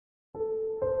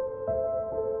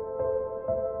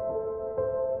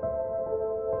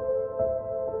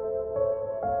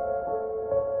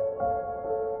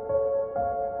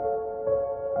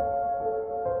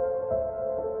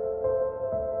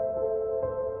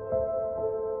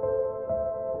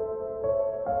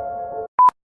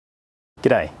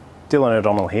G'day, Dylan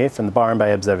O'Donnell here from the Byron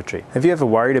Bay Observatory. Have you ever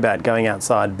worried about going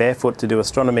outside barefoot to do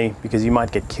astronomy because you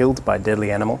might get killed by a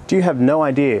deadly animal? Do you have no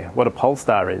idea what a pole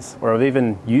star is, or have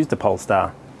even used a pole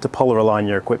star to polar align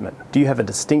your equipment? Do you have a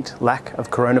distinct lack of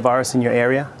coronavirus in your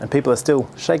area and people are still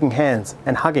shaking hands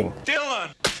and hugging? Dylan!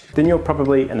 Then you're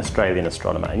probably an Australian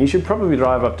astronomer, and you should probably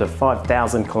drive up to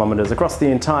 5,000 kilometres across the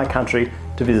entire country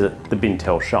to visit the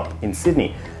Bintel shop in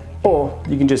Sydney. Or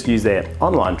you can just use their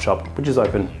online shop, which is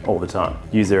open all the time.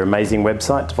 Use their amazing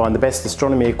website to find the best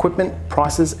astronomy equipment,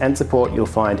 prices and support you'll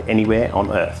find anywhere on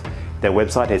Earth. Their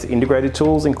website has integrated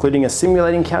tools including a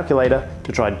simulating calculator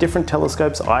to try different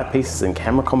telescopes, eyepieces and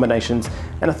camera combinations,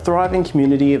 and a thriving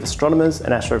community of astronomers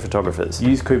and astrophotographers.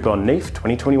 Use coupon NEF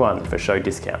 2021 for show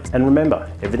discounts. And remember,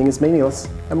 everything is meaningless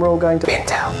and we're all going to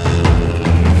Bintel.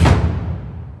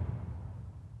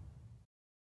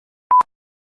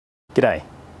 G'day.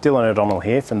 Dylan O'Donnell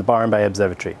here from the Byron Bay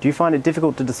Observatory. Do you find it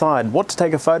difficult to decide what to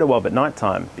take a photo of at night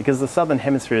time because the southern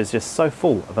hemisphere is just so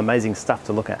full of amazing stuff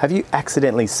to look at? Have you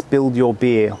accidentally spilled your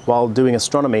beer while doing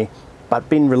astronomy but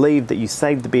been relieved that you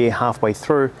saved the beer halfway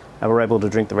through and were able to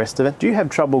drink the rest of it? Do you have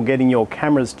trouble getting your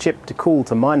camera's chip to cool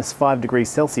to -5 degrees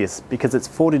Celsius because it's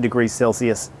 40 degrees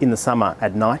Celsius in the summer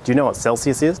at night? Do you know what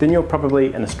Celsius is? Then you're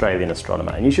probably an Australian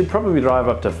astronomer, and you should probably drive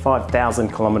up to 5,000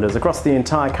 kilometres across the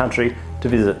entire country to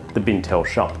visit the Bintel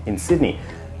shop in Sydney.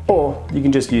 Or you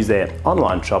can just use their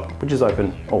online shop, which is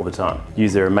open all the time.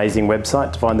 Use their amazing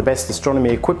website to find the best astronomy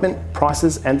equipment,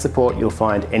 prices and support you'll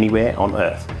find anywhere on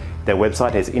Earth. Their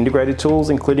website has integrated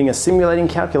tools including a simulating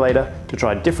calculator to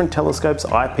try different telescopes,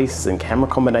 eyepieces and camera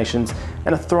combinations,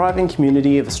 and a thriving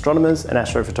community of astronomers and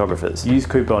astrophotographers. Use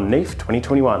coupon NEF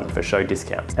 2021 for show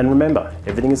discounts. And remember,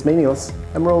 everything is meaningless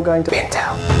and we're all going to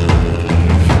Bintel.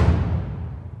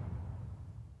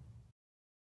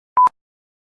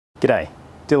 G'day,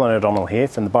 Dylan O'Donnell here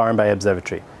from the Byron Bay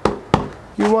Observatory.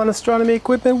 You want astronomy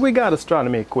equipment? We got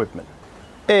astronomy equipment.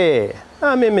 Hey,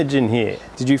 I'm Imogen here.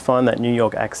 Did you find that New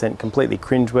York accent completely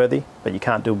cringeworthy, but you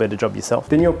can't do a better job yourself?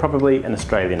 Then you're probably an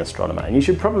Australian astronomer, and you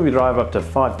should probably drive up to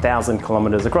 5,000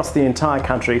 kilometres across the entire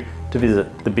country to visit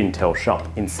the Bintel shop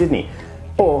in Sydney.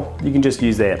 Or you can just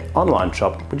use their online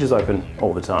shop, which is open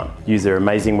all the time. Use their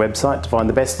amazing website to find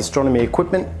the best astronomy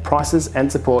equipment, prices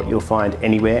and support you'll find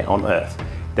anywhere on Earth.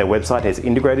 Their website has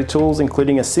integrated tools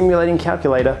including a simulating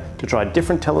calculator to try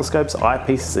different telescopes,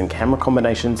 eyepieces and camera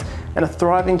combinations, and a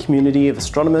thriving community of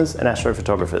astronomers and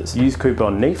astrophotographers. Use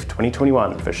coupon NEF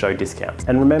 2021 for show discounts.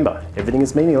 And remember, everything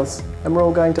is meaningless and we're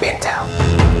all going to Bintel.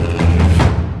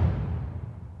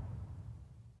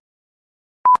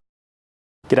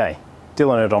 G'day,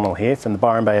 Dylan O'Donnell here from the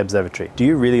Byron Bay Observatory. Do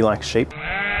you really like sheep?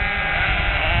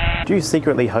 Do you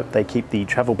secretly hope they keep the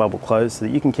travel bubble closed so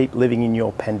that you can keep living in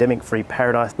your pandemic-free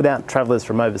paradise without travellers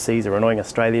from overseas or annoying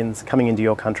Australians coming into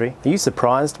your country? Are you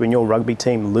surprised when your rugby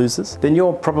team loses? Then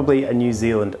you're probably a New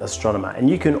Zealand astronomer, and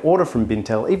you can order from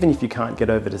Bintel even if you can't get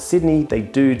over to Sydney. They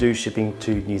do shipping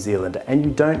to New Zealand, and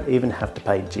you don't even have to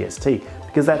pay GST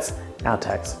because that's our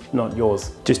tax, not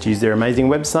yours. Just use their amazing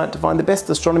website to find the best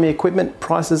astronomy equipment,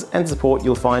 prices and support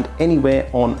you'll find anywhere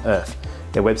on Earth.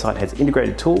 Their website has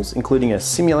integrated tools including a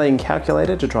simulating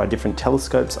calculator to try different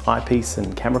telescopes, eyepiece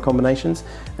and camera combinations,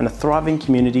 and a thriving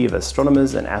community of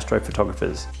astronomers and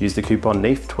astrophotographers. Use the coupon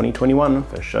NEF 2021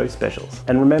 for show specials.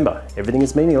 And remember, everything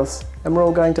is meaningless and we're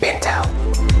all going to Bintel.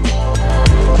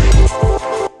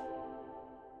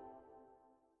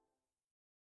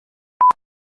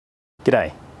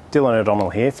 G'day, Dylan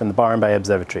O'Donnell here from the Byron Bay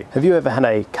Observatory. Have you ever had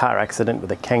a car accident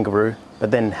with a kangaroo, but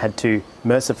then had to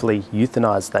mercifully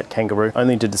euthanize that kangaroo,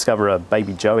 only to discover a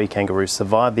baby Joey kangaroo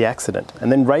survived the accident,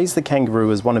 and then raised the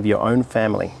kangaroo as one of your own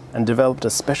family, and developed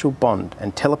a special bond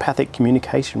and telepathic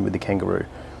communication with the kangaroo,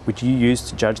 which you use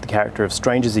to judge the character of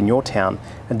strangers in your town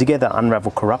and together unravel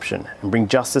corruption and bring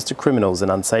justice to criminals and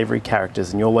unsavoury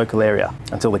characters in your local area,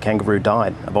 until the kangaroo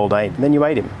died of old age. And then you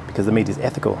ate him because the meat is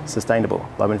ethical, sustainable,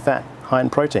 low in fat, high in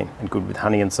protein and good with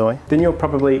honey and soy. Then you're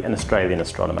probably an Australian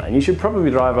astronomer, and you should probably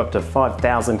drive up to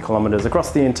 5,000 kilometres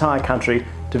across the entire country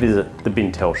to visit the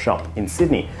Bintel shop in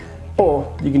Sydney.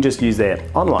 Or you can just use their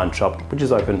online shop, which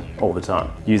is open all the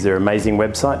time. Use their amazing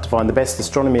website to find the best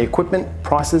astronomy equipment,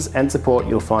 prices and support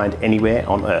you'll find anywhere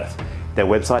on Earth. Their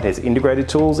website has integrated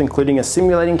tools including a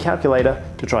simulating calculator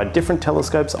to try different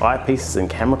telescopes, eyepieces and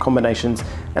camera combinations,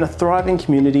 and a thriving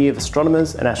community of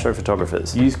astronomers and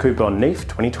astrophotographers. Use coupon NEF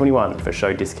 2021 for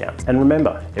show discounts. And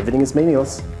remember, everything is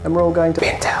meaningless and we're all going to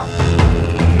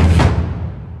Bintel.